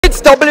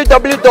It's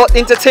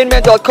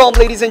www.entertainment.com,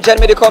 ladies and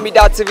gentlemen. They call me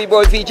that TV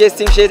boy VJ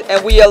Stingshade,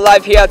 and we are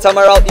live here at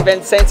Amaral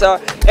Event Center,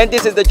 and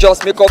this is the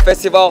Jos Makeup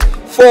Festival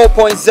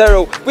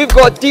 4.0. We've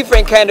got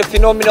different kind of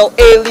phenomenal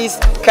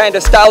A-list kind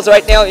of styles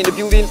right now in the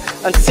building,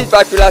 and sit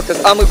back, relax,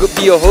 because I'm gonna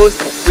be your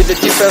host with a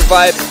different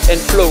vibe and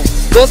flow.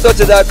 Don't start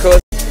to that, cause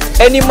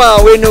any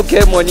man will no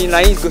get money,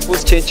 now he's going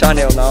to change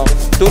channel now.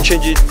 Don't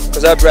change it,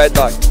 cause I'll be right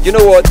back. You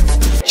know what?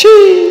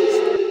 Cheese!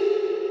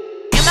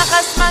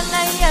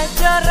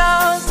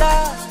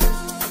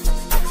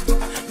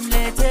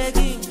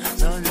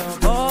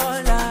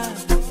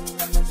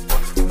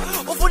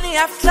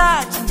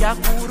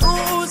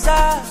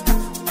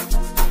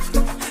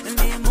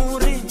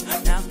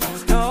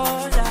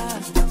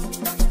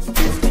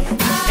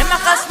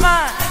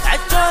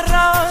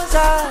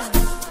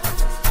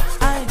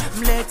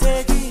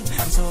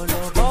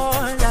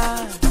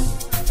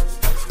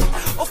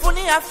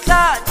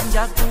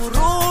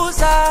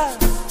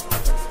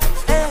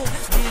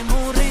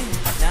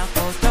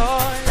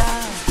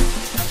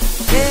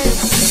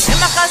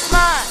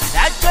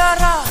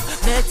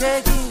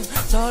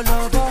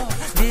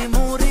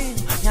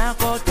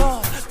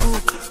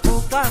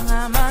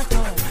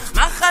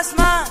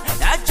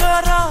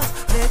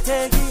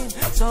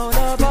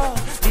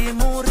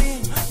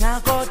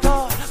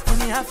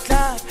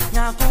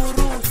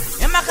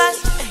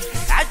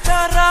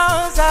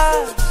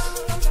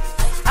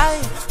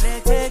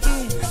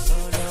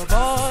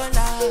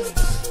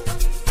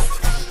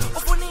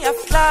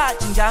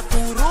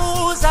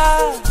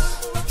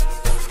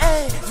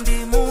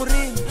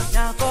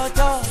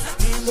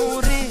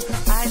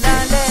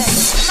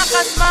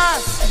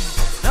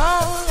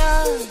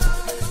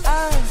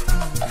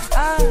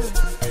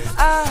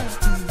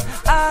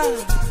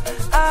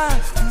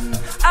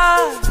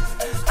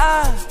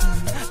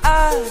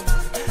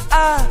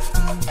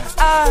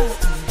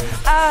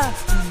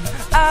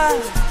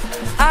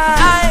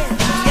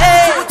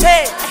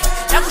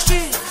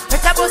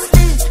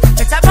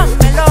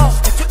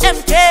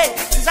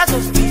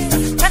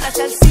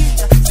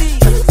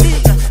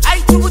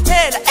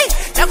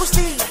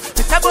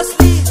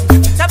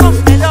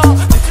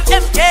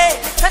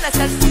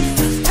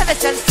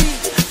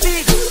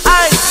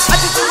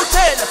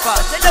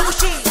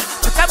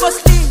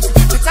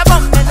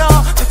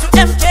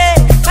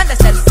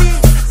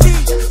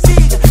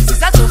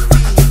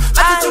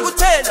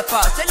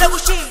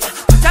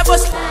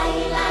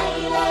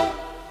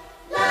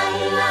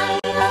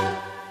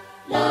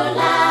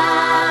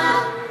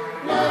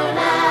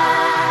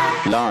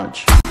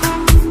 Launch.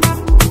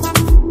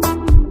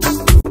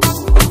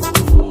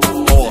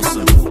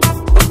 Awesome.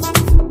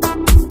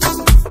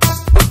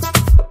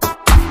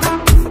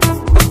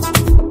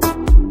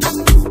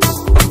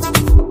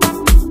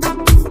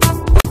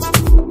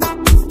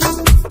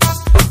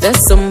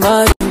 There's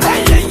somebody.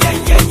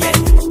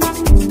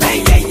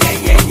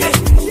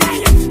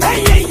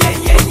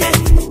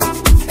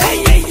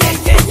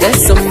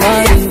 There's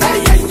somebody.